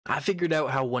I figured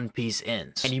out how One Piece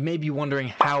ends. And you may be wondering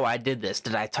how I did this.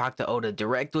 Did I talk to Oda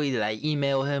directly? Did I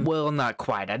email him? Well, not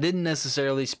quite. I didn't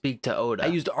necessarily speak to Oda. I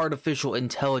used artificial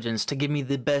intelligence to give me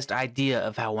the best idea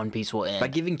of how One Piece will end. By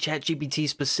giving ChatGPT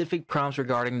specific prompts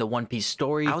regarding the One Piece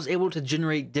story, I was able to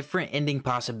generate different ending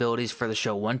possibilities for the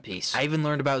show One Piece. I even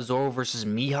learned about Zoro versus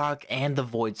Mihawk and the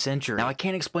Void Century. Now, I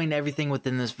can't explain everything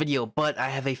within this video, but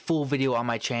I have a full video on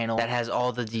my channel that has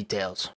all the details.